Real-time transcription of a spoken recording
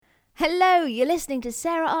Hello, you're listening to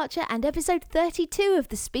Sarah Archer and episode 32 of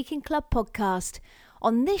the Speaking Club podcast.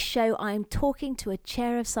 On this show, I'm talking to a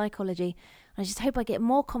chair of psychology. I just hope I get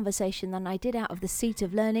more conversation than I did out of the seat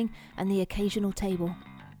of learning and the occasional table.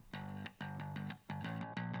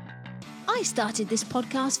 I started this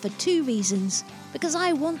podcast for two reasons. Because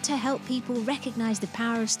I want to help people recognise the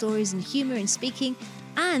power of stories and humour in speaking,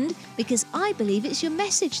 and because I believe it's your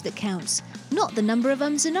message that counts, not the number of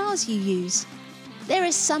ums and ahs you use. There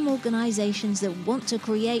are some organisations that want to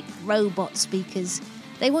create robot speakers.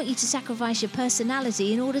 They want you to sacrifice your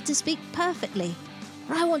personality in order to speak perfectly.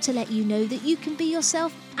 But I want to let you know that you can be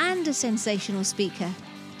yourself and a sensational speaker.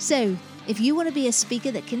 So, if you want to be a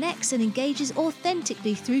speaker that connects and engages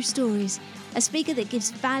authentically through stories, a speaker that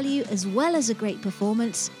gives value as well as a great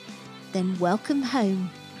performance, then welcome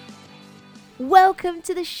home. Welcome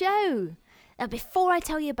to the show! Now, before I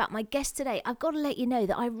tell you about my guest today, I've got to let you know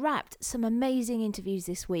that I wrapped some amazing interviews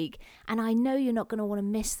this week, and I know you're not going to want to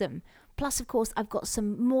miss them. Plus, of course, I've got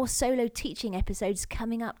some more solo teaching episodes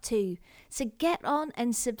coming up too. So get on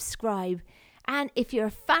and subscribe. And if you're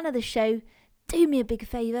a fan of the show, do me a big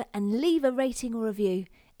favour and leave a rating or review.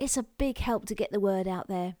 It's a big help to get the word out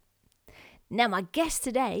there. Now, my guest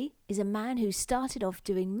today is a man who started off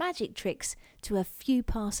doing magic tricks to a few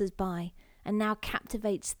passers-by, and now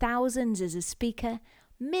captivates thousands as a speaker,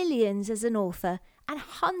 millions as an author, and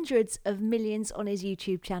hundreds of millions on his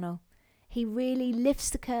YouTube channel. He really lifts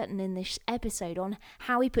the curtain in this episode on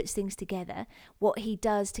how he puts things together, what he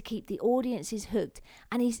does to keep the audiences hooked,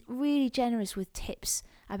 and he's really generous with tips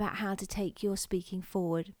about how to take your speaking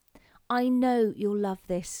forward. I know you'll love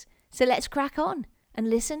this. So let's crack on and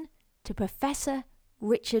listen to Professor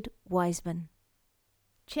Richard Wiseman.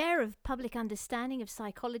 Chair of Public Understanding of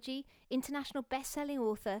Psychology, international best-selling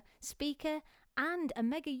author, speaker, and a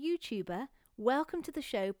mega YouTuber, welcome to the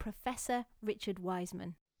show, Professor Richard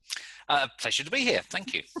Wiseman. Pleasure to be here.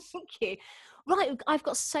 Thank you. Thank you. Right, I've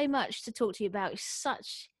got so much to talk to you about.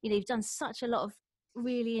 You've done such a lot of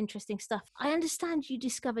really interesting stuff. I understand you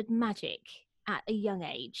discovered magic at a young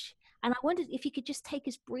age, and I wondered if you could just take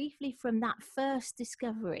us briefly from that first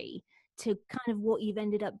discovery to kind of what you've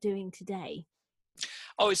ended up doing today.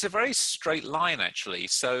 Oh, it's a very straight line, actually.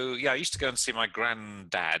 So, yeah, I used to go and see my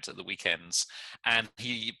granddad at the weekends, and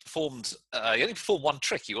he only performed one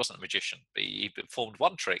trick. He wasn't a magician, but he performed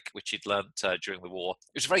one trick, which he'd learnt during the war.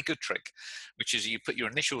 It was a very good trick, which is you put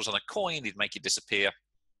your initials on a coin, he'd make it disappear,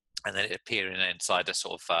 and then it'd appear inside a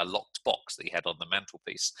sort of locked box that he had on the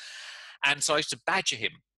mantelpiece. And so I used to badger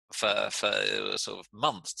him for sort of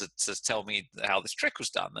months to tell me how this trick was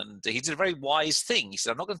done. And he did a very wise thing. He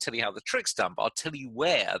said, I'm not going to tell you how the trick's done, but I'll tell you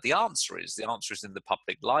where the answer is. The answer is in the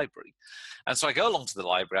public library. And so I go along to the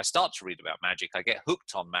library, I start to read about magic, I get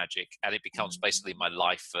hooked on magic, and it becomes basically my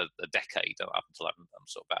life for a decade up until I'm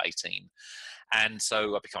sort of about 18. And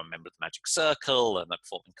so I become a member of the Magic Circle, and I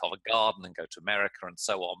perform in Covent Garden and go to America and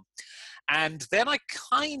so on. And then I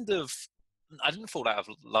didn't fall out of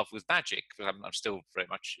love with magic, but I'm still very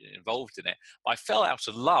much involved in it. But I fell out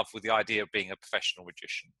of love with the idea of being a professional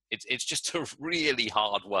magician. It's just a really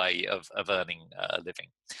hard way of earning a living.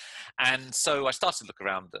 And so I started to look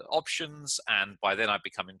around at options, and by then I'd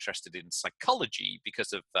become interested in psychology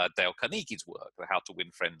because of Dale Carnegie's work, How to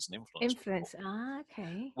Win Friends and Influence People,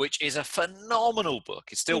 Okay. which is a phenomenal book.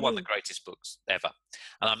 It's still one of the greatest books ever.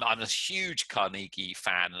 And I'm a huge Carnegie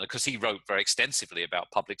fan, because he wrote very extensively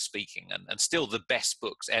about public speaking, and still the best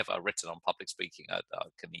books ever written on public speaking are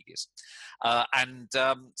Carnegie's.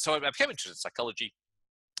 So I became interested in psychology.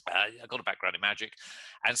 I got a background in magic,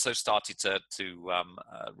 and so started to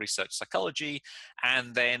research psychology,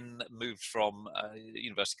 and then moved from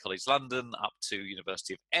University College London up to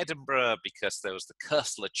University of Edinburgh, because there was the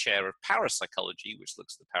Koestler Chair of Parapsychology, which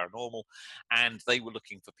looks at the paranormal, and they were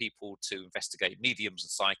looking for people to investigate mediums and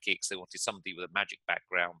psychics. They wanted somebody with a magic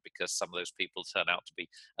background, because some of those people turn out to be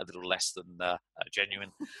a little less than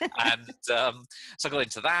genuine. And so I got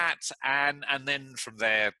into that, and then from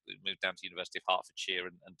there moved down to University of Hertfordshire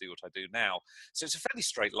and do what I do now. So it's a fairly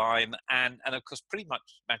straight line, and of course pretty much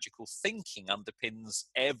magical thinking underpins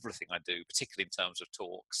everything I do, particularly in terms of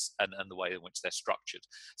talks and the way in which they're structured.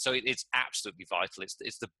 So it's absolutely vital.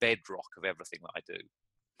 It's the bedrock of everything that I do.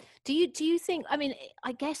 Do you think, I mean,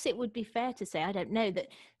 I guess it would be fair to say, I don't know,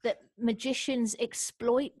 that magicians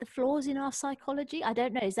exploit the flaws in our psychology? I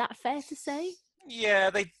don't know. Is that fair to say? Yeah,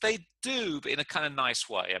 they do, but in a kind of nice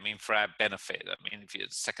way. I mean, for our benefit. I mean, if you're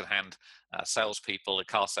secondhand salespeople,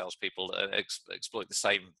 car salespeople exploit the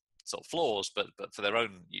same sort of flaws, but for their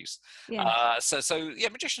own use. Yeah. So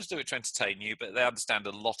magicians do it to entertain you, but they understand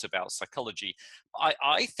a lot about psychology.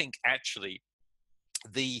 I think actually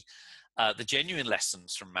the The genuine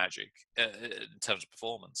lessons from magic in terms of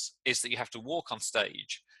performance is that you have to walk on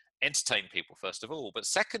stage, entertain people first of all, but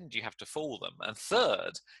second, you have to fool them, and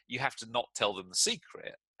third, you have to not tell them the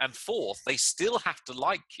secret, and fourth, they still have to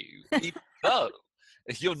like you, even though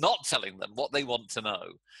you're not telling them what they want to know.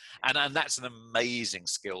 And that's an amazing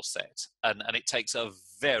skill set, and it takes a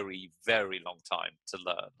very, very long time to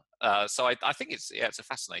learn. So I think it's a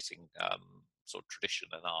fascinating sort of tradition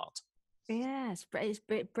and art. Yes, it's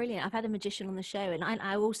brilliant. I've had a magician on the show, and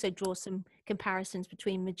I also draw some comparisons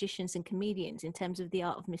between magicians and comedians in terms of the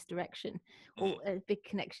art of misdirection, Mm. or a big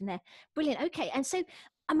connection there. Brilliant. Okay, and so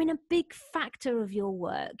I mean, a big factor of your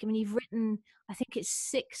work. I mean, you've written, I think it's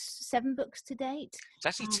 7 books to date. It's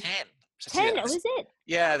actually Um, 10. 10, oh, is it?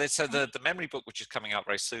 Yeah, so the memory book, which is coming out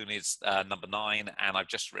very soon, is number 9, and I've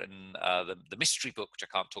just written the mystery book, which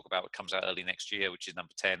I can't talk about. It comes out early next year, which is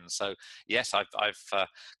number 10. So yes, I've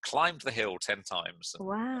climbed the hill 10 times, and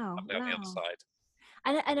Wow, I'm on the other wow.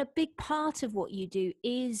 side. And a big part of what you do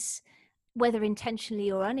is, whether intentionally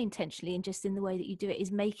or unintentionally, and just in the way that you do it,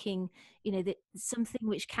 is making, something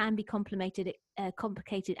which can be complicated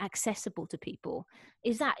accessible to people.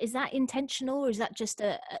 Is that intentional, or is that just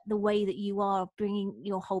the way that you are bringing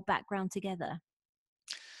your whole background together?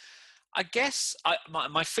 I guess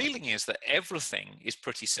my feeling is that everything is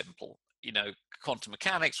pretty simple. Quantum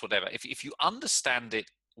mechanics, whatever. If you understand it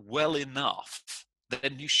well enough,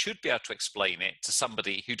 then you should be able to explain it to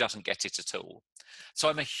somebody who doesn't get it at all. So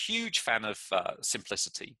I'm a huge fan of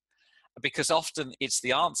simplicity, because often it's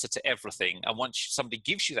the answer to everything. And once somebody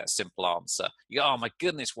gives you that simple answer, you go, oh my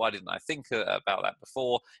goodness, why didn't I think about that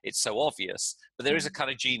before? It's so obvious. But there is a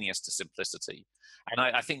kind of genius to simplicity. And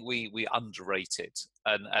I think we underrate it.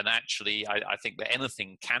 And actually, I think that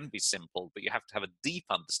anything can be simple, but you have to have a deep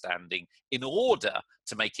understanding in order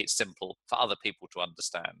to make it simple for other people to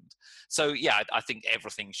understand. So yeah, I think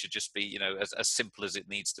everything should just be, as simple as it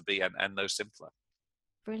needs to be, and no simpler.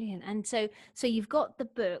 Brilliant. And so you've got the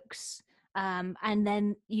books, and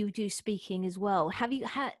then you do speaking as well.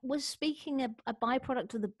 Was speaking a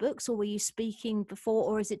byproduct of the books, or were you speaking before,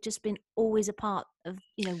 or has it just been always a part of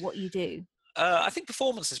what you do? I think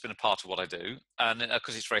performance has been a part of what I do, and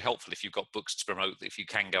because it's very helpful if you've got books to promote, if you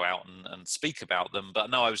can go out and speak about them. But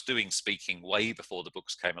no, I was doing speaking way before the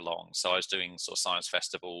books came along. So I was doing sort of science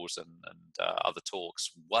festivals and other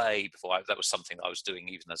talks way before. That was something that I was doing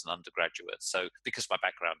even as an undergraduate. So because of my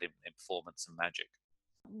background in performance and magic.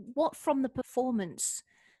 What from the performance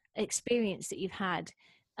experience that you've had,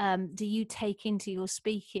 do you take into your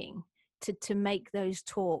speaking to make those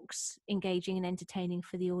talks engaging and entertaining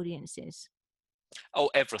for the audiences? Oh,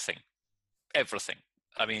 everything.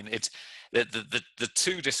 I mean, it's the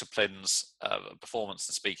two disciplines, performance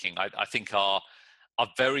and speaking. I think are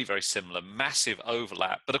very, very similar, massive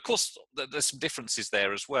overlap. But of course, there's some differences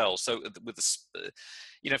there as well. So with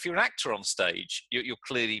if you're an actor on stage, you're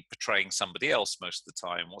clearly portraying somebody else most of the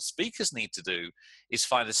time. What speakers need to do is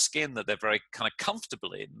find a skin that they're very kind of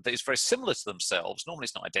comfortable in, that is very similar to themselves. Normally,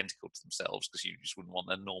 it's not identical to themselves, because you just wouldn't want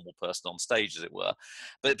a normal person on stage, as it were.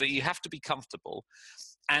 But you have to be comfortable,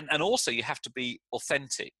 and also you have to be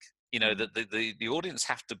authentic. That the audience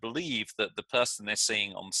have to believe that the person they're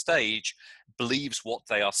seeing on stage believes what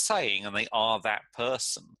they are saying, and they are that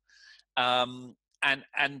person. And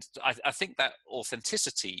I think that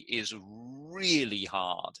authenticity is really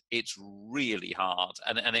hard. It's really hard,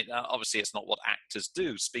 and obviously it's not what actors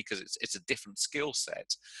do. Speakers, it's a different skill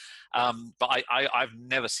set. But I've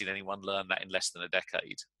never seen anyone learn that in less than a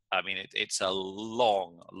decade. I mean, it's a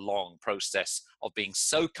long, long process of being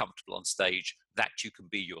so comfortable on stage that you can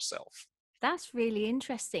be yourself. That's really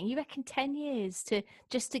interesting. You reckon 10 years to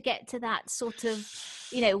get to that sort of,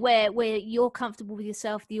 where you're comfortable with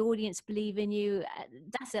yourself, the audience believe in you.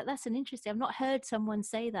 That's an interesting. I've not heard someone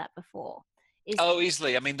say that before. Oh,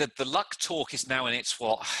 easily. I mean, the luck talk is now in its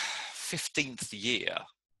 15th year.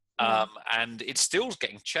 Yeah. And it's still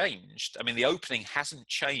getting changed. I mean, the opening hasn't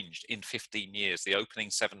changed in 15 years. The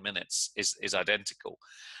opening 7 minutes is identical.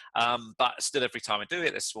 But still, every time I do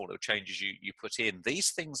it, there's small little changes you put in.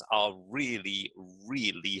 These things are really,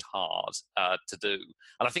 really hard to do.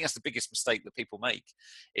 And I think that's the biggest mistake that people make,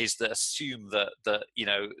 is that assume that they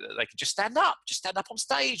can just stand up on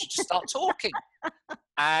stage and just start talking.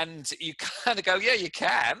 And you kind of go, yeah, you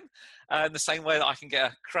can, in the same way that I can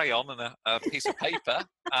get a crayon and a piece of paper.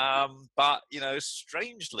 But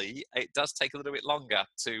strangely, it does take a little bit longer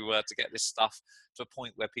to get this stuff to a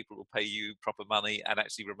point where people will pay you proper money and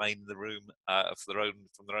actually remain in the room from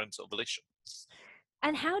their own sort of volition.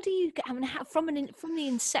 And how do you get, I mean, from the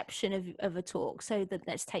inception of a talk, so that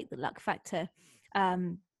let's take the luck factor,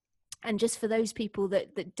 And just for those people that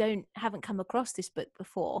haven't come across this book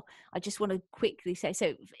before, I just want to quickly say,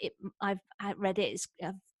 so I've read it.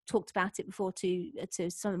 I've talked about it before to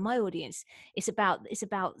some of my audience. It's about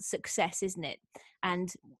success, isn't it?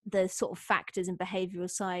 And the sort of factors and behavioural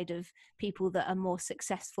side of people that are more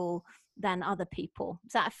successful than other people.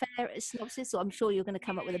 Is that a fair synopsis? Or I'm sure you're going to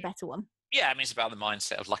come up with a better one. Yeah, I mean, it's about the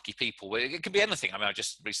mindset of lucky people. It can be anything. I mean, I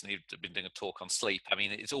just recently been doing a talk on sleep. I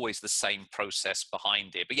mean, it's always the same process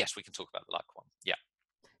behind it. But yes, we can talk about the luck one. Yeah.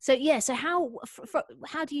 So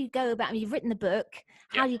how do you go about? I mean, you've written the book.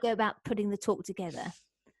 How Yeah. do you go about putting the talk together?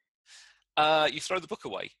 You throw the book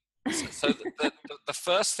away. So the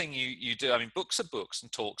first thing you do, I mean, books are books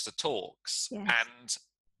and talks are talks, Yes. and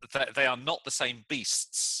they are not the same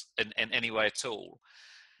beasts in any way at all.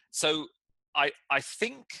 So I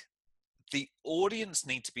think the audience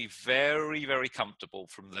need to be very, very comfortable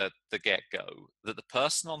from the get-go that the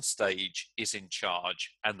person on stage is in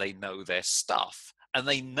charge and they know their stuff and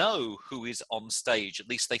they know who is on stage. At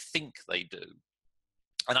least they think they do.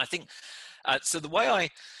 And I think, so the way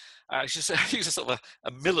I use a sort of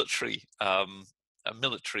a military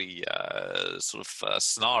sort of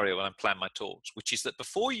scenario when I plan my talks, which is that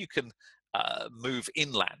before you can move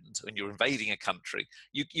inland when you're invading a country,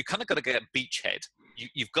 you kind of got to get a beachhead.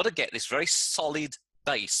 You've got to get this very solid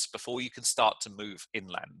base before you can start to move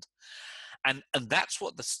inland. And that's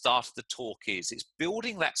what the start of the talk is. It's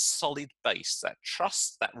building that solid base, that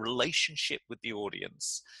trust, that relationship with the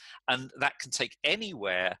audience. And that can take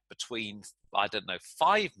anywhere between, I don't know,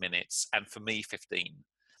 5 minutes and for me, 15.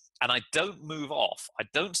 And I don't move off. I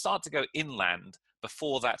don't start to go inland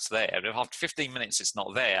before that's there. If after 15 minutes it's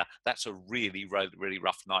not there, that's a really, really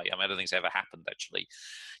rough night. I mean, I don't think it's ever happened, actually.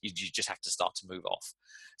 You just have to start to move off.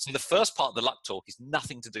 So the first part of the luck talk is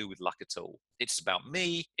nothing to do with luck at all. It's about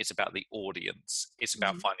me. It's about the audience. It's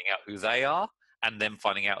about finding out who they are and then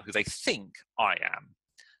finding out who they think I am.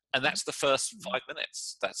 And that's the first 5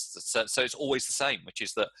 minutes. So it's always the same, which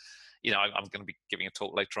is that, you know, I'm going to be giving a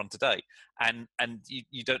talk later on today, and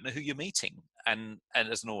you don't know who you're meeting, and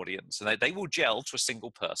as an audience, and they will gel to a single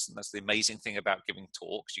person. That's the amazing thing about giving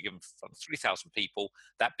talks. You give them from 3,000 people,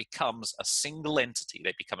 that becomes a single entity.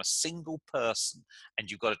 They become a single person, and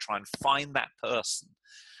you've got to try and find that person.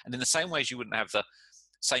 And in the same way as you wouldn't have the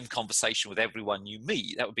same conversation with everyone you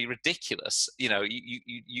meet, that would be ridiculous. You know,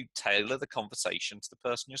 you tailor the conversation to the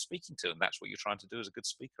person you're speaking to, and that's what you're trying to do as a good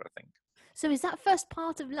speaker, I think. So is that first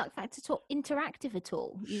part of Luck Factor Talk interactive at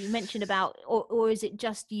all? You mentioned about, or is it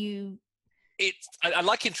just you? I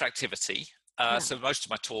like interactivity. So most of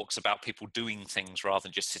my talks about people doing things rather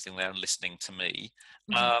than just sitting there and listening to me.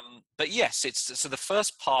 But yes, so the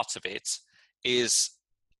first part of it is,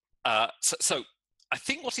 so I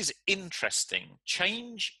think what is interesting,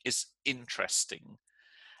 change is interesting.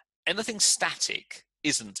 Anything static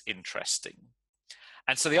isn't interesting.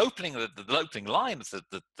 And so the opening line of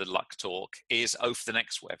the luck talk is, for the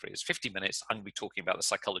next, whatever it is, 50 minutes, I'm going to be talking about the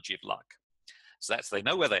psychology of luck. So they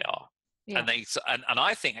know where they are. Yeah. And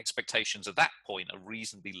I think expectations at that point are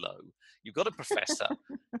reasonably low. You've got a professor,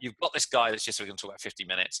 you've got this guy that's just going to talk about 50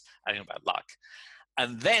 minutes and about luck.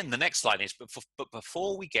 And then the next line is, but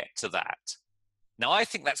before we get to that, now I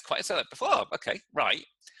think that's quite, so before, okay, right.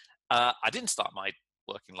 I didn't start my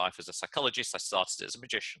working life as a psychologist, I started as a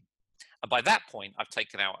magician. And by that point, I've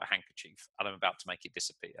taken out a handkerchief and I'm about to make it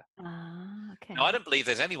disappear. Okay. Now, I don't believe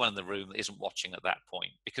there's anyone in the room that isn't watching at that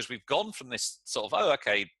point, because we've gone from this sort of,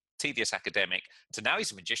 tedious academic, to now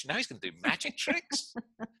he's a magician. Now he's going to do magic tricks.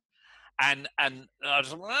 And I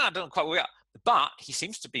don't know quite where we are. But he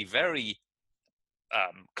seems to be very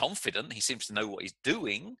confident. He seems to know what he's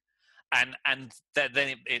doing. And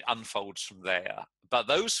then it unfolds from there. But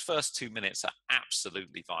those first 2 minutes are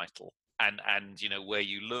absolutely vital. And you know, where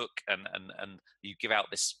you look and you give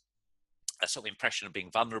out this sort of impression of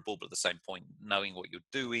being vulnerable, but at the same point knowing what you're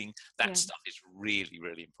doing, that stuff is really,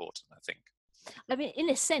 really important, I think. I mean,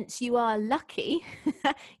 in a sense, you are lucky,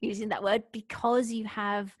 using that word, because you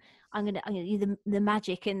have, I'm gonna use the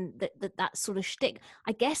magic and that sort of shtick.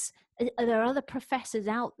 I guess, are there other professors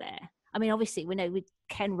out there? I mean, obviously, we know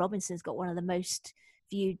Ken Robinson's got one of the most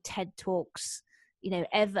viewed TED Talks,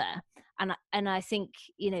 ever. And I think,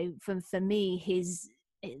 for me,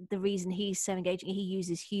 the reason he's so engaging, he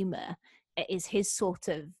uses humor, is his sort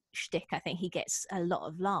of shtick. I think he gets a lot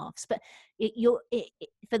of laughs. But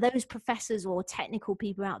for those professors or technical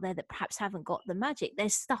people out there that perhaps haven't got the magic,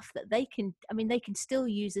 there's stuff that they can still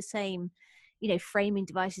use the same, framing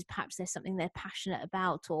devices. Perhaps there's something they're passionate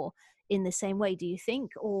about, or in the same way, do you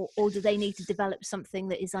think? Or do they need to develop something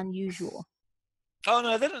that is unusual? Oh,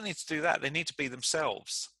 no, they don't need to do that. They need to be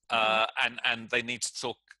themselves. and they need to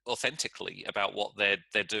talk authentically about what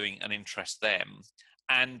they're doing and interest them.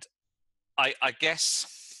 And I guess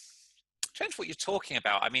depends what you're talking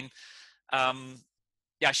about. I mean,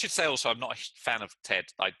 yeah, I should say also I'm not a fan of TED.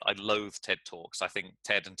 I loathe TED Talks. I think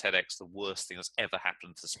TED and TEDx the worst thing that's ever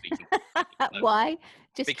happened to speaking. Why?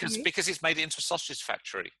 Just Because it's made it into a sausage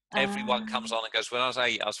factory. Everyone comes um, on and goes, when I was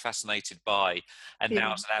 8, I was fascinated by, and now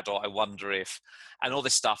yeah. as an adult, I wonder if, and all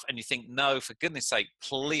this stuff. And you think, no, for goodness sake,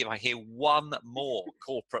 please, if I hear one more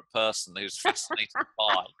corporate person who's fascinated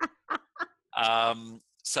by.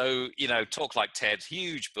 So, Talk Like TED,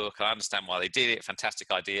 huge book. I understand why they did it.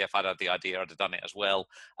 Fantastic idea. If I'd had the idea, I'd have done it as well.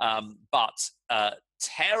 But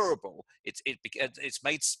terrible. It's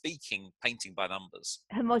made speaking painting by numbers.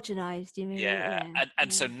 Homogenized, you mean? Yeah, Yeah.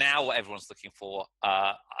 and so now what everyone's looking for,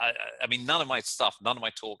 I mean, none of my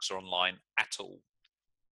talks are online at all.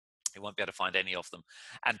 You won't be able to find any of them,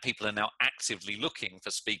 and people are now actively looking for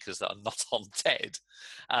speakers that are not on TED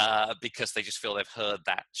because they just feel they've heard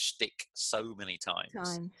that shtick so many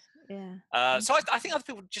times. Yeah. So I think other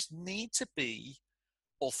people just need to be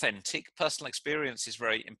authentic. Personal experience is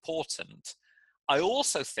very important. I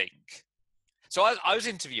also think so. I was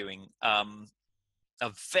interviewing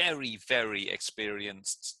a very, very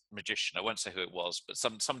experienced magician. I won't say who it was, but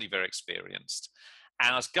somebody very experienced.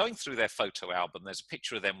 And I was going through their photo album. There's a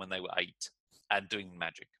picture of them when they were 8 and doing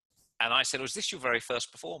magic. And I said, "Was this your very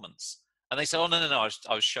first performance?" And they said, "Oh, no,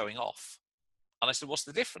 I was showing off." And I said, "What's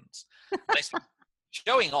the difference?" And they said,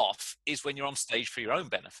 "Showing off is when you're on stage for your own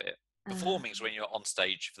benefit. Performing is when you're on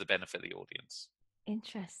stage for the benefit of the audience."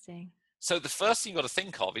 Interesting. So the first thing you've got to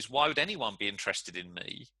think of is, why would anyone be interested in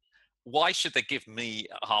me? Why should they give me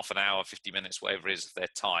half an hour, 50 minutes, whatever it is of their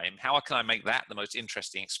time? How can I make that the most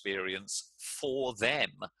interesting experience for them?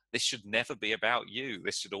 This should never be about you.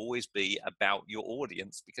 This should always be about your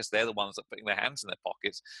audience, because they're the ones that are putting their hands in their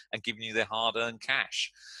pockets and giving you their hard-earned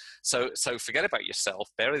cash. So forget about yourself,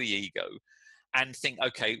 bury the ego, and think,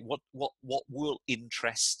 okay, what will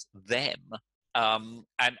interest them? And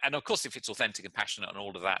of course, if it's authentic and passionate and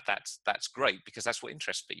all of that, that's great, because that's what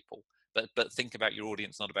interests people. But think about your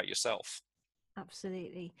audience, not about yourself.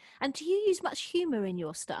 Absolutely. And do you use much humor in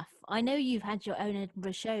your stuff? I know you've had your own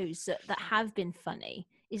Edinburgh shows that have been funny.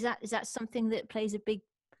 Is that something that plays a big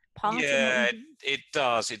part in what you Yeah, do? it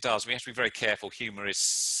does. It does. We have to be very careful. Humor is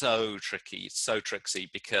so tricky, so tricksy,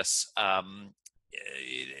 because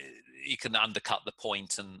you can undercut the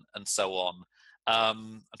point and so on.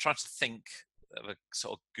 I'm trying to think of a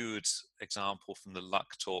sort of good example from the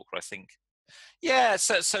luck talk where I think, yeah.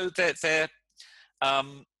 So they're so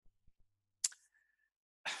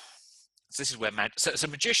this is where so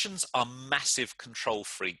magicians are massive control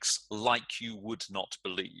freaks, like you would not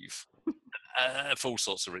believe, for all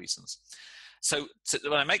sorts of reasons. So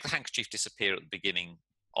when I make the handkerchief disappear at the beginning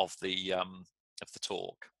of the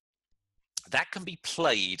talk, that can be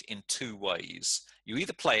played in 2 ways. You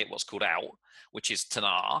either play it what's called out, which is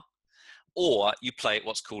tanar, or you play it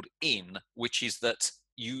what's called in, which is that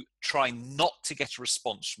you try not to get a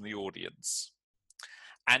response from the audience.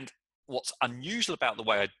 And what's unusual about the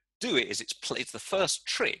way I do it is it's the first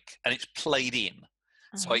trick and it's played in.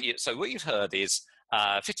 So what you've heard is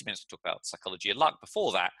 50 minutes to talk about psychology and luck.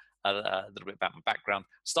 Before that, a little bit about my background.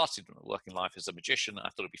 Started working life as a magician. I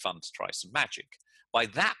thought it'd be fun to try some magic. By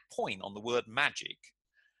that point on the word magic,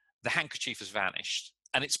 the handkerchief has vanished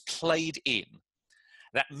and it's played in.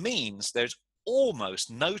 That means there's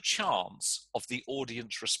almost no chance of the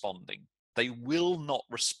audience responding. They will not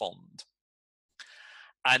respond.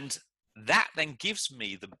 And that then gives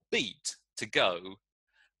me the beat to go,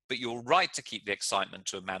 but you're right to keep the excitement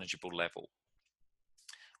to a manageable level,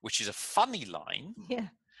 which is a funny line. Yeah.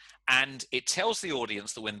 And it tells the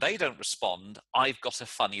audience that when they don't respond, I've got a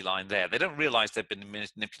funny line there. They don't realize they've been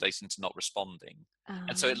manipulated into not responding.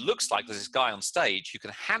 And so it looks like there's this guy on stage who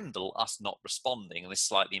can handle us not responding in this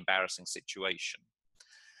slightly embarrassing situation.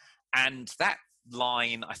 And that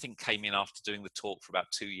line, I think, came in after doing the talk for about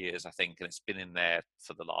 2 years, I think, and it's been in there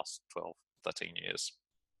for the last 12, 13 years.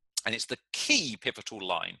 And it's the key pivotal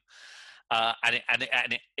line. And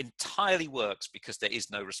it entirely works because there is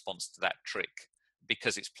no response to that trick,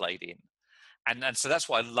 because it's played in. And so that's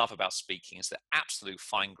what I love about speaking, is the absolute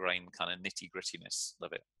fine-grained kind of nitty-grittiness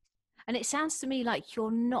of it. And it sounds to me like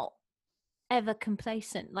you're not ever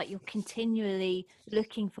complacent, like you're continually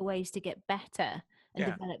looking for ways to get better and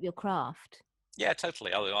develop your craft. Yeah,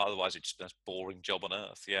 totally. Otherwise, it's just the most boring job on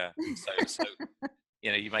earth. Yeah. So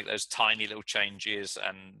you make those tiny little changes,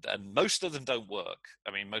 and most of them don't work.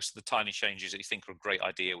 I mean, most of the tiny changes that you think are a great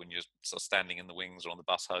idea when you're sort of standing in the wings or on the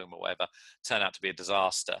bus home or whatever turn out to be a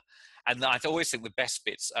disaster. And I always think the best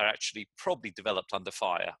bits are actually probably developed under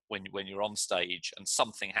fire when you're on stage and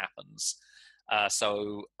something happens.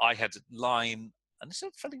 So I had a line, and this is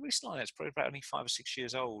a fairly recent line, it's probably about only 5 or 6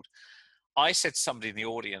 years old. I said to somebody in the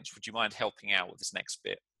audience, would you mind helping out with this next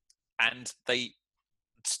bit? And they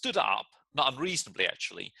stood up, not unreasonably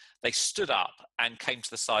actually, they stood up and came to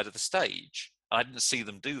the side of the stage. I didn't see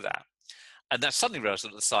them do that. And then suddenly realized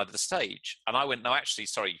at the side of the stage. And I went, no, actually,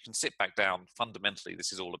 sorry, you can sit back down. Fundamentally,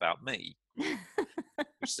 this is all about me.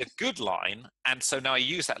 Which is a good line. And so now I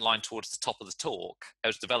use that line towards the top of the talk. It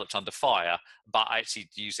was developed under fire, but I actually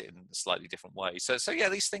use it in a slightly different way. So yeah,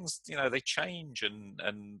 these things, they change,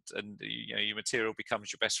 and your material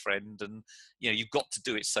becomes your best friend, and you've got to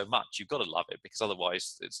do it so much. You've got to love it, because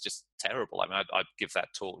otherwise it's just terrible. I mean, I'd give that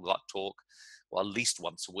talk, well, at least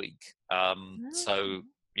once a week. So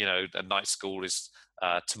a night school is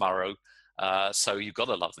tomorrow. So you've got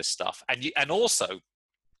to love this stuff, and also.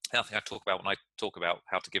 The thing I talk about when I talk about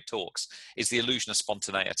how to give talks is the illusion of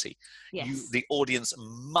spontaneity. Yes. The audience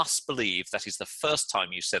must believe that is the first time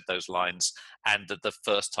you said those lines, and that the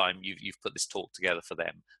first time you've put this talk together for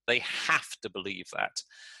them. They have to believe that.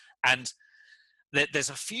 And there's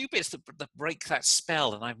a few bits that break that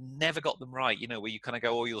spell, and I've never got them right, where you kind of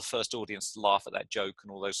go, oh, you're the first audience to laugh at that joke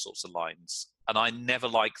and all those sorts of lines. And I never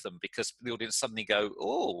like them, because the audience suddenly go,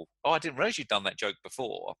 oh, I didn't realize you'd done that joke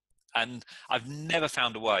before. And I've never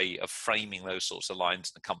found a way of framing those sorts of lines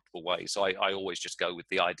in a comfortable way. So I always just go with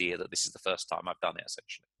the idea that this is the first time I've done it,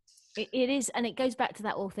 essentially. It is, and it goes back to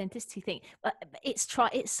that authenticity thing. But it's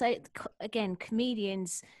so, again,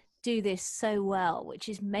 comedians do this so well, which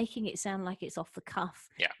is making it sound like it's off the cuff,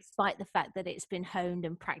 despite the fact that it's been honed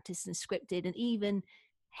and practiced and scripted, and even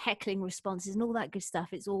heckling responses and all that good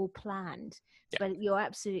stuff. It's all planned. But you're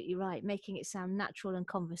absolutely right, making it sound natural and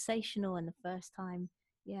conversational, and the first time.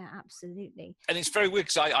 Yeah, absolutely. And it's very weird,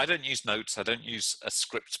 because I don't use notes. I don't use a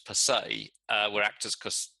script per se, where actors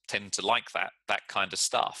tend to like that kind of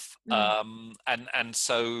stuff. And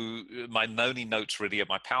so my only notes really are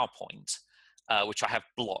my PowerPoint, which I have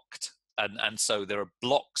blocked. And so there are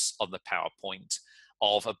blocks on the PowerPoint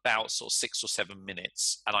of about sort of 6 or 7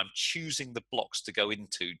 minutes, and I'm choosing the blocks to go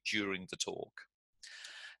into during the talk.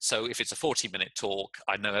 So if it's a 40-minute talk,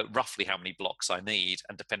 I know roughly how many blocks I need,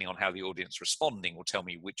 and depending on how the audience is responding will tell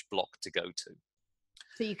me which block to go to.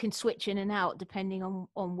 So you can switch in and out depending on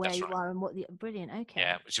where you are and what brilliant. Okay.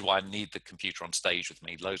 Yeah, which is why I need the computer on stage with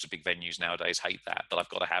me. Loads of big venues nowadays hate that, but I've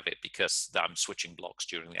got to have it, because I'm switching blocks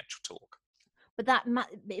during the actual talk. But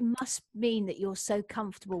it must mean that you're so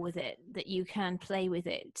comfortable with it that you can play with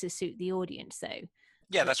it to suit the audience, though.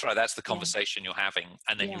 Yeah, that's right. That's the conversation you're having.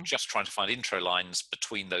 And then you're just trying to find intro lines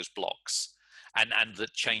between those blocks, and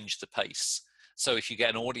that change the pace. So if you get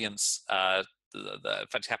an audience, in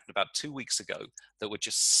fact, it happened about 2 weeks ago, that were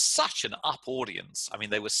just such an up audience. I mean,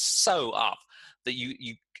 they were so up that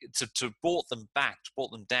to brought them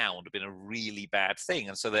down would have been a really bad thing.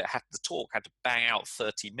 And so the talk had to bang out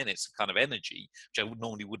 30 minutes of kind of energy, which I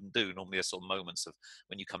normally wouldn't do. Normally there's sort of moments of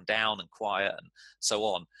when you come down and quiet and so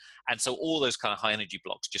on. And so all those kind of high energy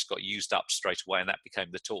blocks just got used up straight away, and that became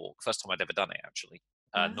the talk. First time I'd ever done it, actually.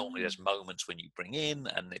 Normally there's moments when you bring in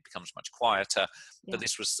and it becomes much quieter, but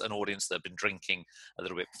this was an audience that had been drinking a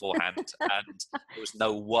little bit beforehand, and there was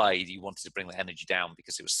no way you wanted to bring the energy down,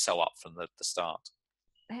 because it was so up from the start.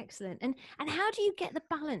 Excellent. And how do you get the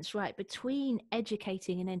balance right between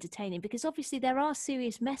educating and entertaining? Because obviously there are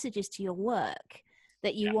serious messages to your work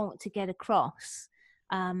that you want to get across.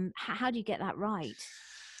 How do you get that right?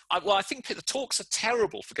 I think the talks are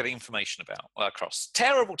terrible for getting information across.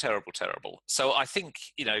 Terrible. So I think,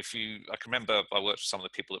 I can remember I worked with some of the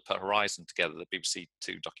people that put Horizon together, the BBC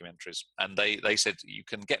Two documentaries, and they said you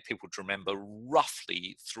can get people to remember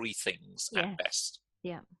roughly 3 things at best.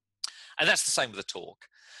 Yeah. And that's the same with the talk.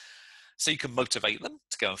 So you can motivate them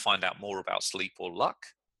to go and find out more about sleep or luck,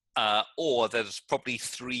 or there's probably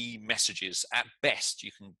 3 messages at best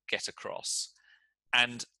you can get across.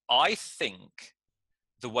 And I think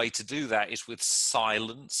the way to do that is with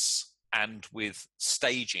silence and with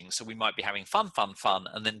staging. So we might be having fun,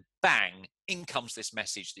 and then bang, in comes this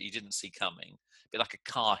message that you didn't see coming, a bit like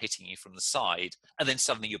a car hitting you from the side, and then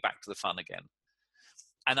suddenly you're back to the fun again.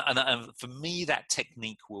 And for me, that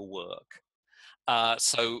technique will work.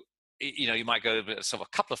 So, you might go over sort of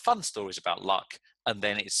a couple of fun stories about luck, and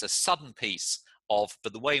then it's a sudden piece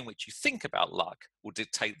but the way in which you think about luck will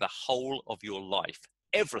dictate the whole of your life,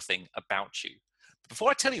 everything about you. Before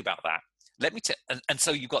I tell you about that, let me and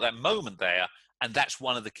so you've got that moment there, And that's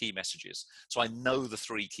one of the key messages. So I know the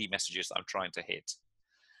 3 key messages that I'm trying to hit.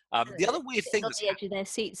 The other weird thing on that's the edge of their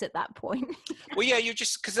seats at that point. well, yeah, you're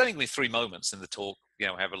just because there's only 3 moments in the talk,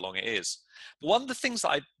 however long it is. But one of the things that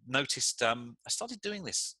I noticed, I started doing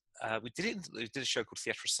this. We did a show called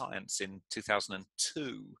Theatre of Science in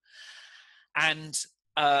 2002, and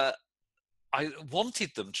I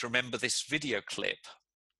wanted them to remember this video clip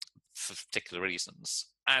for particular reasons.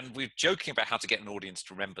 And we're joking about how to get an audience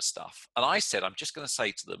to remember stuff. And I said, I'm just going to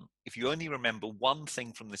say to them, if you only remember one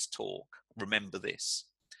thing from this talk, remember this.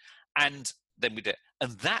 And then we did.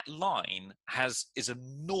 And that line is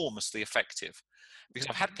enormously effective, because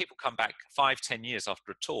I've had people come back 5-10 years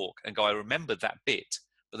after a talk and go, I remembered that bit,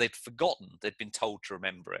 but they'd forgotten they'd been told to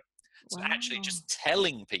remember it. So actually just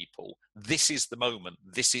telling people, this is the moment,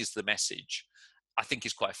 this is the message, I think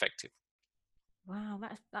is quite effective. Wow,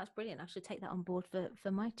 that's brilliant. I should take that on board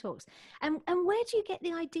for my talks. And where do you get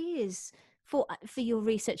the ideas for your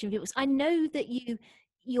research and videos? I know that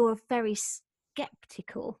you're very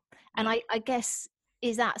skeptical, and I guess,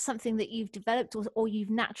 is that something that you've developed, or you've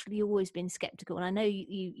naturally always been skeptical? And I know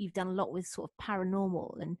you've done a lot with sort of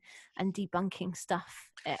paranormal and debunking stuff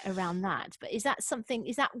around that. But is that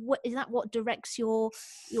what directs your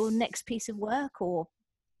next piece of work, or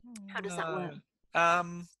how does that work?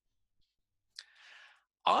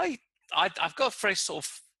 I've got a very sort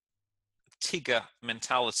of Tigger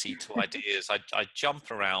mentality to ideas. I jump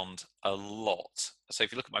around a lot. So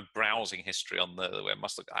if you look at my browsing history on the web, it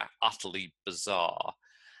must look utterly bizarre.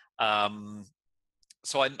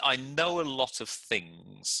 So I know a lot of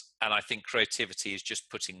things, and I think creativity is just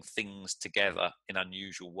putting things together in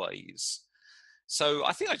unusual ways. So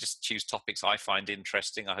I think I just choose topics I find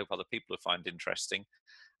interesting. I hope other people find interesting.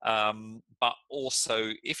 But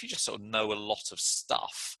also, if you just sort of know a lot of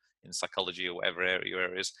stuff in psychology or whatever area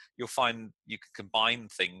is, you'll find you can combine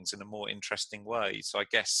things in a more interesting way. So I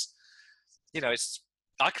guess, I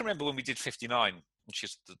can remember when we did 59, which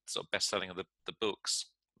is the sort of best-selling of the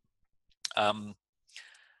books, that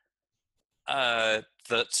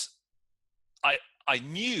I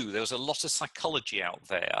knew there was a lot of psychology out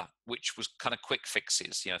there, which was kind of quick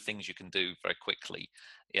fixes, things you can do very quickly.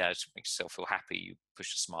 To make yourself feel happy, you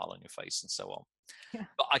push a smile on your face and so on. Yeah.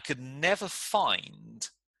 But I could never find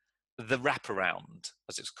the wraparound,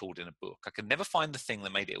 as it's called in a book. I could never find the thing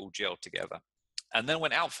that made it all gel together. And then I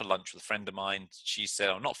went out for lunch with a friend of mine. She said,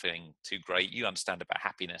 I'm not feeling too great. You understand about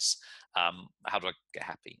happiness. How do I get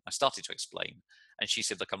happy? I started to explain. And she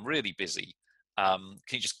said, look, I'm really busy. Can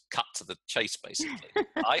you just cut to the chase, basically?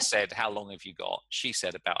 I said, how long have you got? She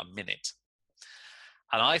said, about a minute.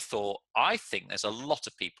 And I thought, I think there's a lot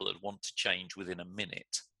of people that want to change within a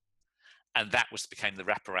minute. And that became the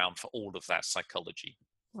wraparound for all of that psychology.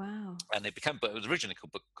 Wow. And it was originally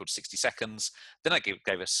called 60 Seconds. Then I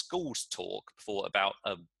gave a schools talk before about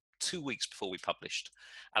 2 weeks before we published.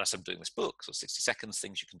 And I said, I'm doing this book, so 60 seconds,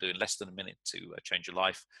 things you can do in less than a minute to change your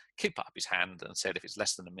life. Kid put up his hand and said, if it's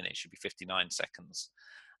less than a minute, it should be 59 seconds.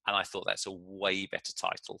 And I thought that's a way better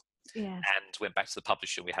title. Yeah. And went back to the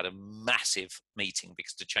publisher. We had a massive meeting,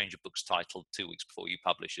 because to change a book's title 2 weeks before you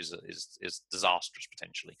publish is disastrous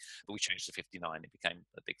potentially. But we changed to 59. It became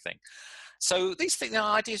a big thing. So these things,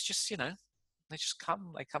 ideas just, they just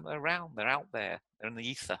come. They come around. They're out there. They're in the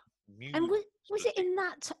ether. And was it in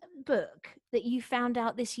that book that you found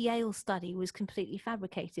out this Yale study was completely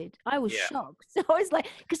fabricated? I was shocked. So I was like,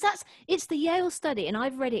 because it's the Yale study, and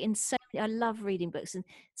I've read it in I love reading books, and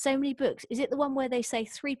so many books. Is it the one where they say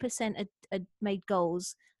 3% had made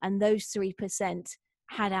goals, and those 3%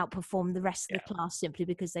 had outperformed the rest of the class simply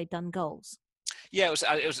because they'd done goals? Yeah,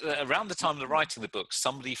 it was around the time of writing the book,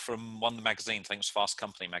 somebody from one of the magazines, I think it was Fast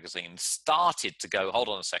Company magazine, started to go, hold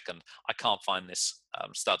on a second, I can't find this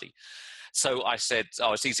study. So I said,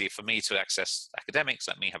 it's easier for me to access academics,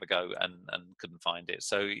 let me have a go, and couldn't find it.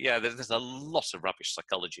 So yeah, there's a lot of rubbish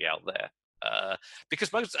psychology out there. Because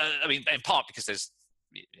in part because there's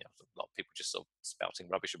a lot of people just sort of spouting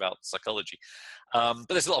rubbish about psychology. But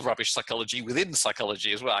there's a lot of rubbish psychology within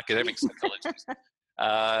psychology as well, academic psychology.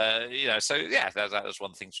 So yeah, that was one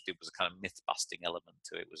of the things we did, was a kind of myth-busting element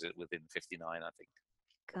to it. Was it within 59, I think.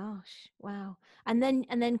 Gosh, wow! And then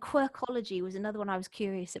quirkology was another one I was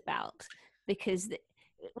curious about, because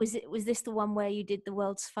was this the one where you did the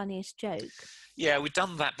world's funniest joke? Yeah, we'd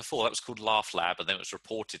done that before. That was called Laugh Lab, and then it was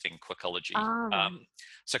reported in Quirkology. Right.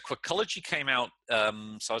 So Quirkology came out.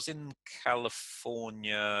 So I was in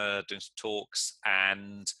California doing some talks,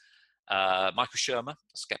 and Michael Shermer,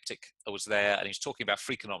 a skeptic, was there, and he was talking about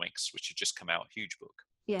Freakonomics, which had just come out, a huge book.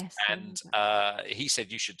 Yes. And he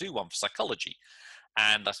said, you should do one for psychology.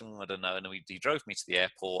 And I said, I don't know. And then he drove me to the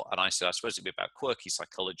airport, and I said, I suppose it'd be about quirky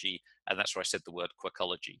psychology. And that's where I said the word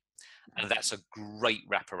quirkology. And that's a great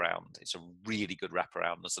wraparound. It's a really good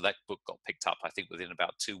wraparound. And so that book got picked up, I think, within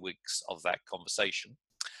about 2 weeks of that conversation.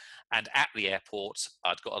 And at the airport,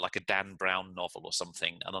 I'd got like a Dan Brown novel or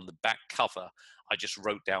something. And on the back cover, I just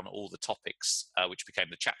wrote down all the topics, which became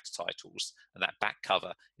the chapter titles. And that back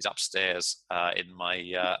cover is upstairs in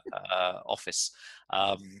my office,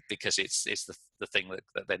 because it's the thing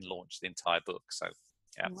that then launched the entire book. So,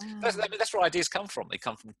 yeah, Wow. that's where ideas come from. They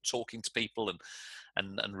come from talking to people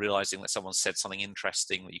and realizing that someone said something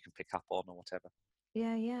interesting that you can pick up on or whatever.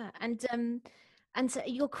 Yeah. And so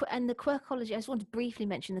the Quirkology, I just want to briefly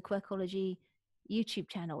mention the Quirkology YouTube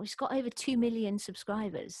channel. It's got over 2 million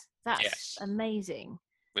subscribers. That's amazing.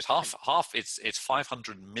 It was half. It's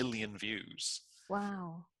 500 million views.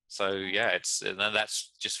 Wow. So yeah,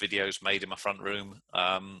 that's just videos made in my front room,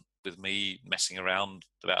 with me messing around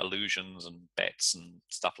about illusions and bets and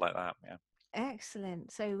stuff like that. Yeah.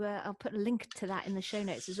 Excellent. So I'll put a link to that in the show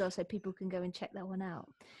notes as well, so people can go and check that one out.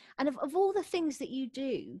 And of all the things that you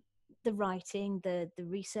do, the writing, the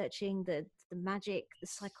researching, the magic, the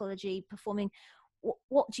psychology, performing,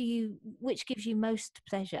 which gives you most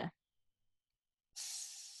pleasure?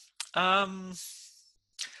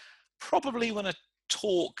 Probably when a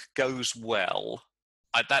talk goes well,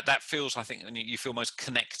 that feels, I think, you feel most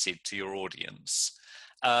connected to your audience.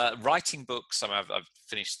 Writing books, I've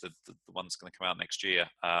finished the one's going to come out next year.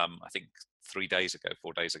 I think 4 days ago.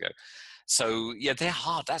 So yeah, they're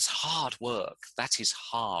hard. That's hard work. That is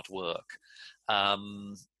hard work.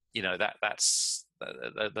 That's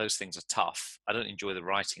those things are tough. I don't enjoy the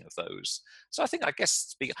writing of those. So I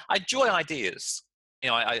guess I enjoy ideas.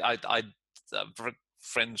 I'm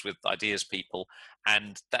friends with ideas people,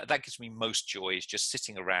 and that gives me most joy, is just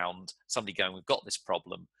sitting around somebody going, we've got this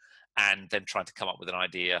problem, and then trying to come up with an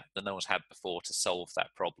idea that no one's had before to solve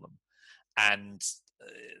that problem. And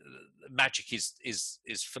magic is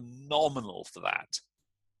phenomenal for that.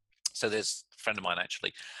 So there's a friend of mine,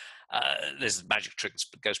 actually, there's a magic trick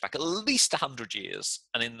that goes back at least 100 years.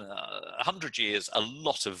 And in 100 years, a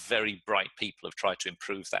lot of very bright people have tried to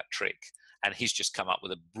improve that trick. And he's just come up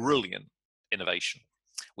with a brilliant innovation,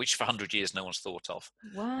 which for 100 years no one's thought of.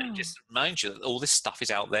 Wow. And it just reminds you that all this stuff is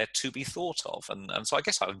out there to be thought of. And so I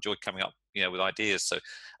guess I've enjoyed coming up, with ideas. So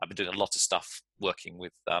I've been doing a lot of stuff working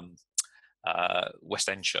with West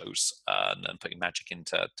End shows, and putting magic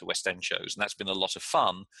into West End shows. And that's been a lot of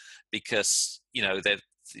fun, because,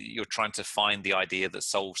 you're trying to find the idea that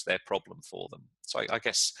solves their problem for them. So I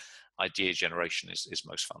guess idea generation is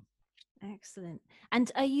most fun. Excellent.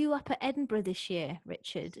 And are you up at Edinburgh this year,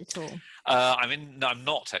 Richard, at all? I'm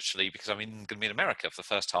not, actually, because I'm going to be in America for the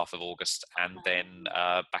first half of August, and then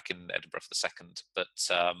back in Edinburgh for the second. But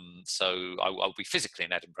so I'll be physically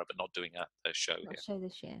in Edinburgh, but not doing a show here. Show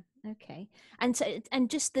this year, okay. And so, and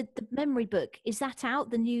just the memory book, is that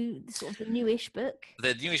out? The new, sort of the newish book?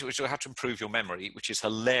 The newish, which will have to improve your memory, which is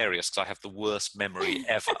hilarious because I have the worst memory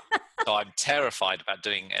ever. So I'm terrified about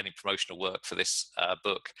doing any promotional work for this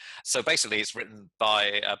book. So basically, it's written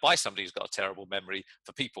by somebody who's got a terrible memory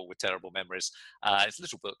for people with terrible memories. It's a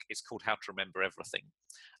little book. It's called How to Remember Everything.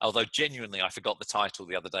 Although genuinely, I forgot the title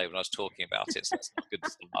the other day when I was talking about it, so it's not a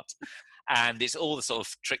good start. And it's all the sort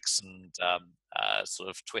of tricks and sort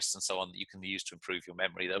of twists and so on that you can use to improve your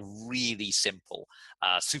memory. They're really simple,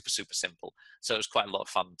 super simple. So it was quite a lot of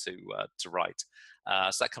fun to write.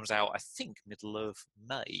 So that comes out, I think, middle of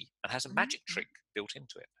May, and has a magic trick built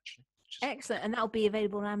into it, actually. Excellent. And that'll be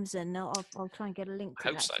available on Amazon. I'll try and get a link to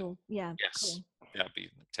I hope that. so. Yeah. Yes. Cool. Yeah, it'd be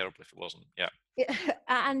terrible if it wasn't. Yeah.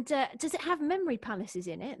 And does it have memory palaces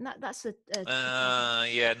in it? And that's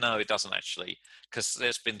yeah, no, it doesn't, actually, because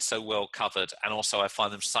it's been so well covered, and also I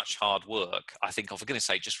find them such hard work. I think, for goodness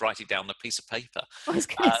sake, just write it down on a piece of paper. I was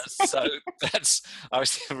going to say. So I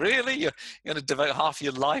was really, you're going to devote half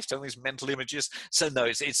your life to all these mental images. So no,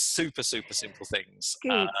 it's super simple things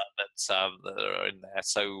that are in there.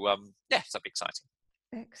 So yeah, that'd be exciting.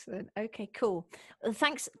 Excellent. Okay, cool.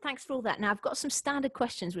 Thanks for all that. Now I've got some standard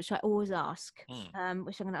questions which I always ask, which I'm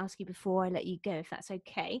going to ask you before I let you go, if that's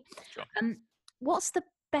okay. Sure. What's the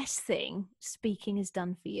best thing speaking has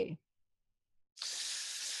done for you?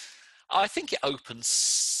 I think it opens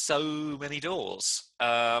so many doors.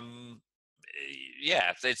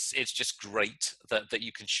 Yeah, it's just great that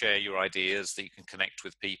you can share your ideas, that you can connect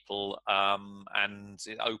with people, and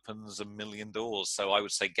it opens a million doors. So I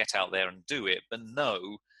would say get out there and do it, but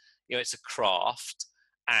know, it's a craft,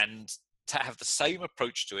 and to have the same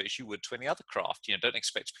approach to it as you would to any other craft. Don't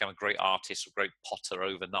expect to become a great artist or great potter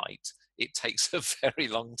overnight. It takes a very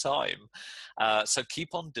long time. So keep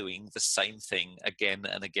on doing the same thing again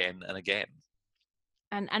and again and again.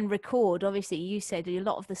 And record, obviously, you said a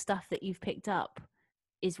lot of the stuff that you've picked up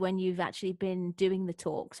is when you've actually been doing the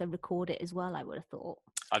talk. So record it as well, I would have thought.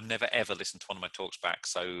 I've never ever listened to one of my talks back.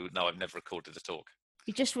 So no, I've never recorded the talk.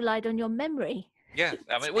 You just relied on your memory. Yeah,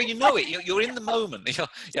 I mean, well, you know it. You're in the moment. Yeah,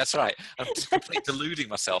 that's right. I'm completely deluding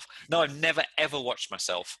myself. No, I've never ever watched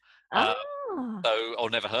myself. Ah. Or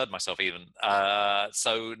never heard myself even.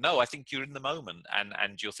 So no, I think you're in the moment,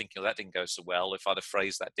 and you're thinking, oh, that didn't go so well. If I'd have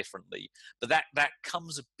phrased that differently, but that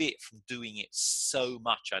comes a bit from doing it so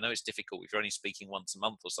much. I know it's difficult if you're only speaking once a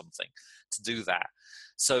month or something to do that.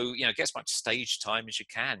 So get as much stage time as you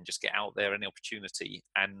can. Just get out there any opportunity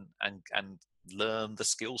and learn the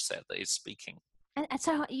skill set that is speaking. And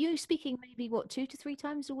so are you speaking maybe, 2 to 3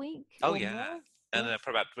 times a week? Oh, or yeah. more? And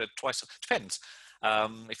probably about twice. Depends.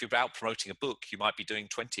 If you're out promoting a book, you might be doing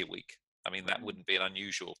 20 a week. I mean, that wouldn't be an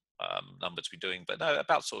unusual number to be doing. But no,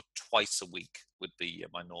 about sort of twice a week would be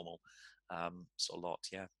my normal sort of lot,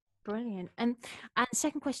 yeah. Brilliant. And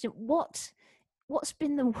second question, what's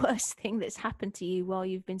been the worst thing that's happened to you while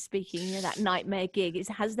you've been speaking? That nightmare gig.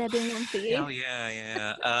 Has there been one for you? Oh,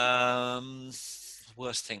 yeah.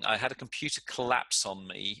 Worst thing, I had a computer collapse on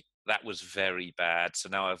me. That was very bad. So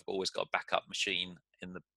now I've always got a backup machine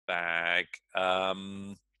in the bag.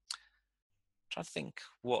 Trying to think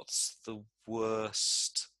what's the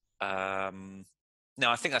worst. No,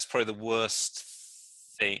 I think that's probably the worst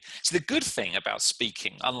thing. So the good thing about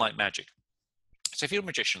speaking, unlike magic, so if you're a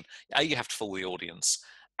magician, A, you have to fool the audience,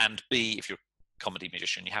 and B, if you're a comedy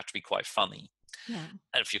magician, you have to be quite funny. Yeah.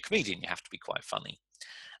 And if you're a comedian, you have to be quite funny.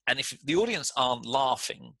 And if the audience aren't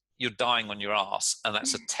laughing, you're dying on your ass, and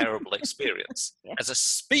that's a terrible experience. Yeah. As a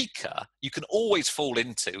speaker, you can always fall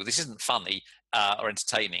into, this isn't funny or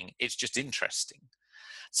entertaining, it's just interesting.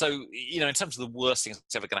 So, in terms of the worst thing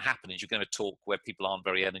that's ever going to happen is you're going to talk where people aren't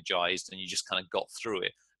very energized and you just kind of got through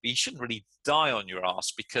it. But you shouldn't really die on your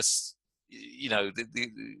ass because,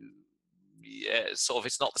 sort of,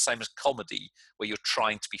 it's not the same as comedy where you're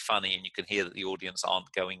trying to be funny and you can hear that the audience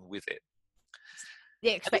aren't going with it.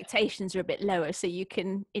 The expectations are a bit lower, so you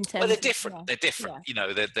can, in terms. Well, they're different. Yeah. They're different.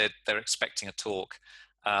 Yeah. They're expecting a talk.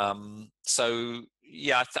 So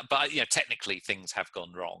yeah, but technically things have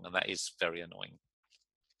gone wrong, and that is very annoying.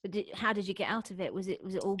 But how did you get out of it? Was it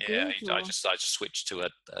all Yeah, good? I just switched to a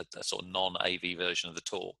sort of non-AV version of the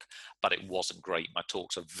talk, but it wasn't great. My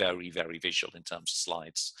talks are very, very visual in terms of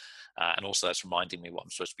slides, and also that's reminding me what I'm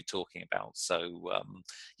supposed to be talking about. So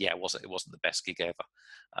yeah, it wasn't the best gig ever.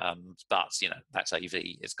 But that's AV.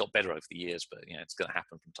 It's got better over the years, but it's going to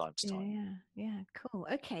happen from time to time. Yeah, cool.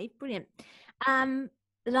 Okay, brilliant. The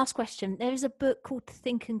last question. There is a book called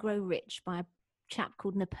Think and Grow Rich by a chap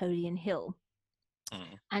called Napoleon Hill.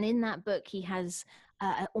 And in that book, he has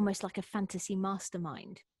almost like a fantasy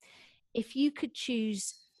mastermind. If you could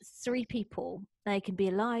choose 3 people, they can be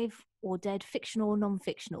alive or dead, fictional or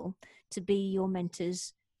non-fictional, to be your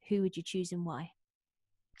mentors, who would you choose and why?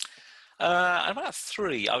 About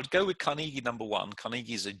 3. I would go with Carnegie number 1.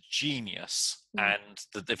 Carnegie is a genius. And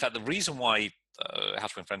in fact, the reason why How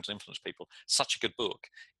to Win Friends and Influence People, such a good book,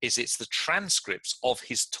 is it's the transcripts of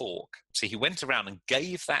his talk. So he went around and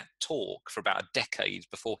gave that talk for about a decade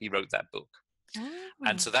before he wrote that book.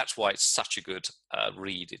 And so that's why it's such a good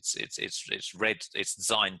read. It's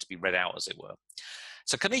designed to be read out, as it were.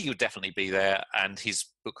 So Carnegie would definitely be there, and his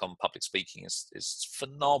book on public speaking is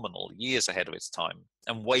phenomenal, years ahead of its time,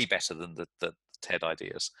 and way better than the TED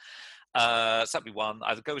ideas. So that'd be one.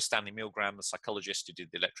 I'd go with Stanley Milgram, the psychologist who did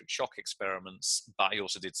the electric shock experiments, but he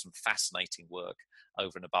also did some fascinating work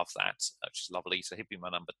over and above that, which is lovely. So he'd be my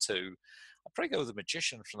number 2. I'd probably go with the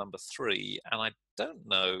magician for number 3, and I don't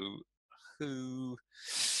know who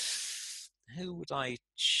would I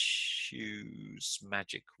choose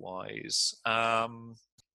magic-wise. I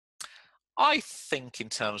think in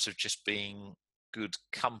terms of just being good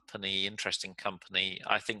company, interesting company,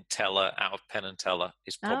 I think Teller out of Penn and Teller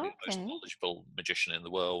is probably the most knowledgeable magician in the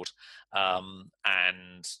world.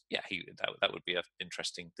 And yeah, that would be an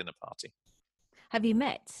interesting dinner party. Have you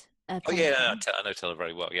met? Oh yeah, I know Teller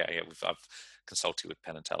very well. Yeah. I've consulted with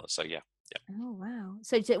Penn and Teller, so yeah. Oh wow!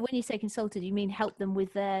 So when you say consulted, you mean help them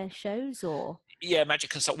with their shows, or? Yeah, magic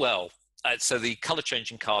consult. Well, so the color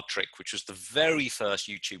changing card trick, which was the very first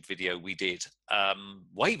YouTube video we did,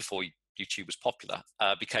 way before YouTube was popular,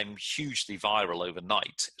 became hugely viral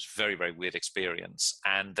overnight. It was a very, very weird experience.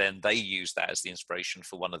 And then they used that as the inspiration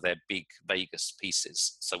for one of their big Vegas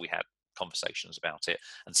pieces. So we had conversations about it.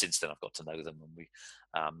 And since then, I've got to know them, and we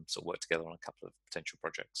sort of work together on a couple of potential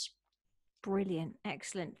projects. Brilliant.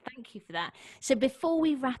 Excellent. Thank you for that. So before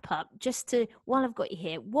we wrap up, while I've got you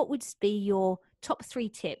here, what would be your top 3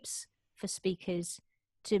 tips for speakers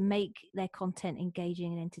to make their content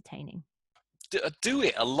engaging and entertaining? Do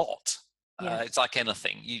it a lot. Yeah. It's like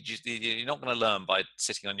anything. You're not going to learn by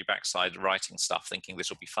sitting on your backside writing stuff thinking this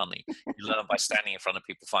will be funny. You learn by standing in front of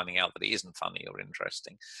people, finding out that it isn't funny or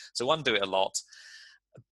interesting. So one, do it a lot.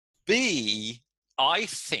 B, I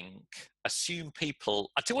think, assume people...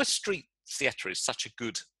 I think why street theatre is such a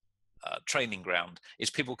good training ground is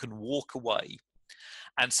people can walk away.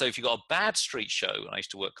 And so if you've got a bad street show, and I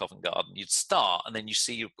used to work Covent Garden, you'd start and then you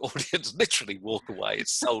see your audience literally walk away.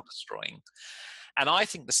 It's soul destroying. And I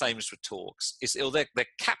think the same as with talks. They're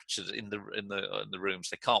captured in the rooms.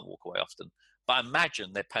 They can't walk away often. But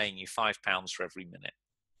imagine they're paying you £5 for every minute.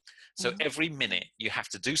 So every minute you have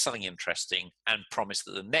to do something interesting and promise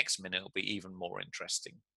that the next minute will be even more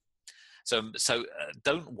interesting. So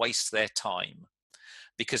don't waste their time.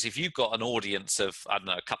 Because if you've got an audience of, I don't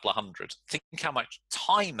know, a couple of hundred, think how much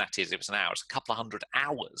time that is. If it's an hour, it's a couple of 100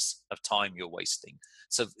 hours of time you're wasting.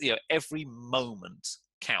 So, every moment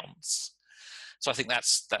counts. So I think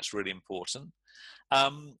that's really important.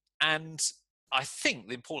 And I think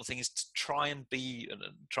the important thing is to try and be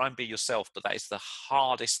yourself, but that is the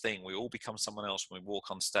hardest thing. We all become someone else when we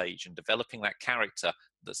walk on stage, and developing that character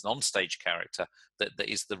that's an on-stage character that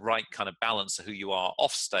is the right kind of balance of who you are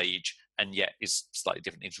off stage and yet is slightly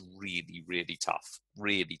different. It's really, really tough,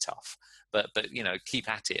 really tough. But keep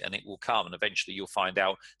at it and it will come, and eventually you'll find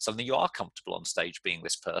out suddenly you are comfortable on stage being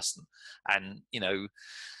this person. And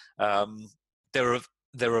there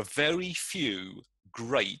are very few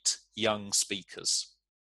great young speakers.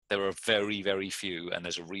 There are very, very few, and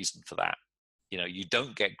there's a reason for that. You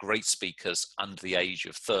don't get great speakers under the age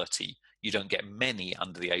of 30. You don't get many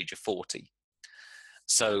under the age of 40.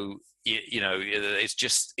 So,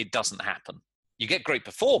 it doesn't happen. You get great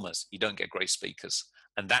performers, you don't get great speakers.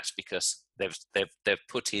 And that's because they've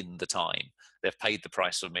put in the time. They've paid the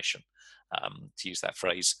price of admission, to use that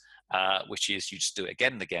phrase, which is you just do it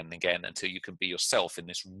again and again and again until you can be yourself in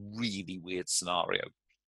this really weird scenario.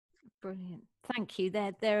 Brilliant. Thank you.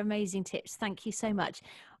 They're amazing tips. Thank you so much.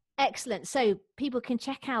 Excellent. So people can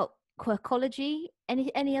check out Quirkology.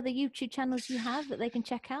 Any other YouTube channels you have that they can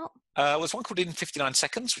check out? There's one called In 59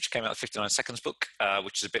 Seconds, which came out of the 59 Seconds book,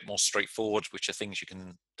 which is a bit more straightforward, which are things you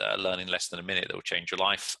can learn in less than a minute that will change your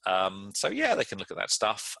life. So yeah, they can look at that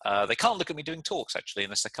stuff. They can't look at me doing talks, actually,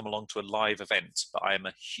 unless they come along to a live event. But I am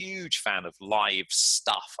a huge fan of live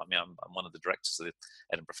stuff. I mean, I'm one of the directors of the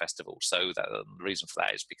Edinburgh Festival. So the reason for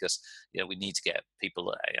that is because, we need to get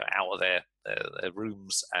people out of their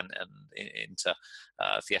rooms and into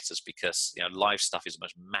theatres, because, live stuff is the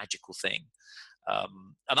most magical thing.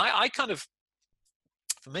 And I kind of,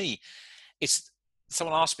 for me,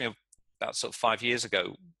 someone asked me about sort of 5 years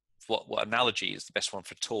ago, what analogy is the best one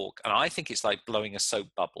for talk. And I think it's like blowing a soap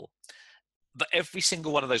bubble. But every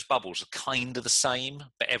single one of those bubbles are kind of the same,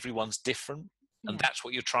 but everyone's different. And that's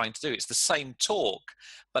what you're trying to do. It's the same talk,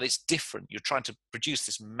 but it's different. You're trying to produce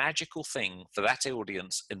this magical thing for that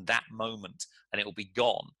audience in that moment, and it will be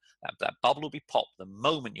gone. That bubble will be popped the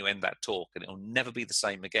moment you end that talk, and it will never be the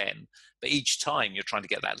same again. But each time you're trying to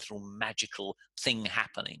get that little magical thing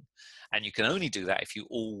happening. And you can only do that if you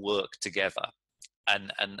all work together.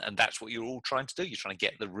 And that's what you're all trying to do. You're trying to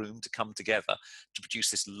get the room to come together to produce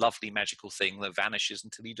this lovely magical thing that vanishes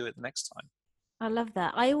until you do it the next time. I love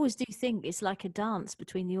that. I always do think it's like a dance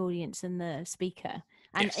between the audience and the speaker.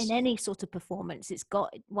 And in any sort of performance,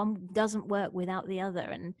 one doesn't work without the other.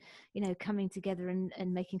 And, coming together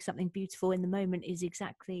and making something beautiful in the moment is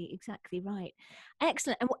exactly right.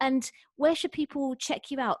 Excellent. And where should people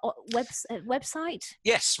check you out? Website?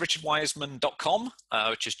 Yes, richardwiseman.com,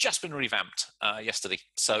 which has just been revamped yesterday.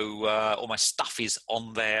 So all my stuff is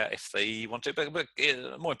on there if they want to. But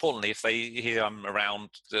more importantly, if they hear I'm around,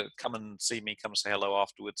 come and see me, come and say hello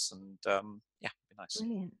afterwards. And it'd be nice.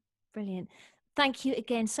 Brilliant. Thank you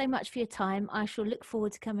again so much for your time. I shall look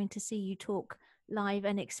forward to coming to see you talk live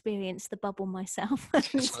and experience the bubble myself.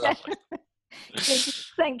 Lovely.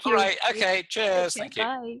 Thank you. All right. Okay. Cheers. Thank you.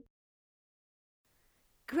 Bye.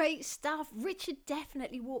 Great stuff. Richard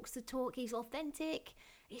definitely walks the talk. He's authentic.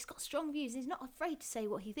 He's got strong views. He's not afraid to say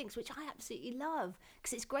what he thinks, which I absolutely love,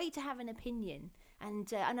 because it's great to have an opinion. And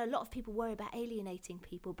I know a lot of people worry about alienating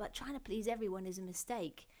people, but trying to please everyone is a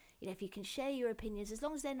mistake. If you can share your opinions, as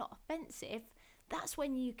long as they're not offensive, that's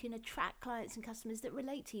when you can attract clients and customers that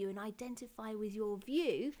relate to you and identify with your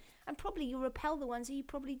view, and probably you'll repel the ones who you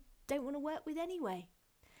probably don't want to work with anyway.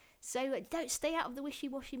 So don't stay out of the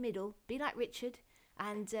wishy-washy middle. Be like Richard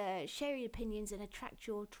and share your opinions and attract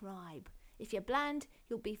your tribe. If you're bland,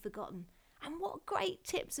 you'll be forgotten. And what great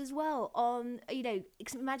tips as well on,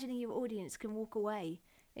 imagining your audience can walk away,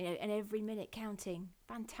 and every minute counting.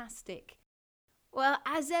 Fantastic. Well,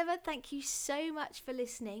 as ever, thank you so much for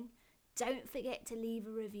listening. Don't forget to leave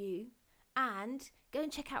a review and go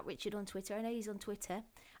and check out Richard on Twitter. I know he's on Twitter.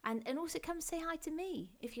 And also come say hi to me.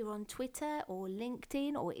 If you're on Twitter or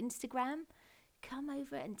LinkedIn or Instagram, come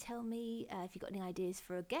over and tell me if you've got any ideas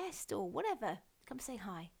for a guest or whatever. Come say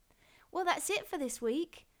hi. Well, that's it for this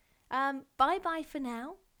week. Bye-bye for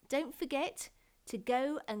now. Don't forget to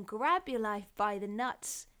go and grab your life by the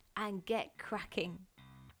nuts and get cracking.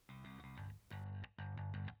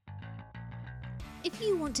 If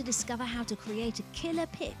you want to discover how to create a killer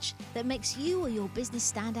pitch that makes you or your business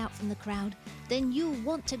stand out from the crowd, then you'll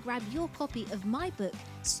want to grab your copy of my book,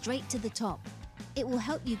 Straight to the Top. It will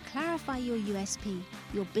help you clarify your USP,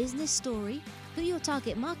 your business story, who your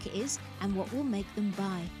target market is, and what will make them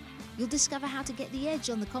buy. You'll discover how to get the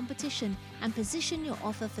edge on the competition and position your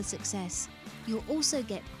offer for success. You'll also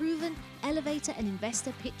get proven elevator and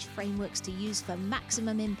investor pitch frameworks to use for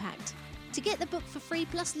maximum impact. To get the book for free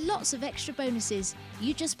plus lots of extra bonuses,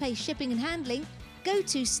 you just pay shipping and handling. Go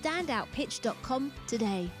to standoutpitch.com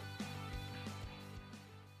today.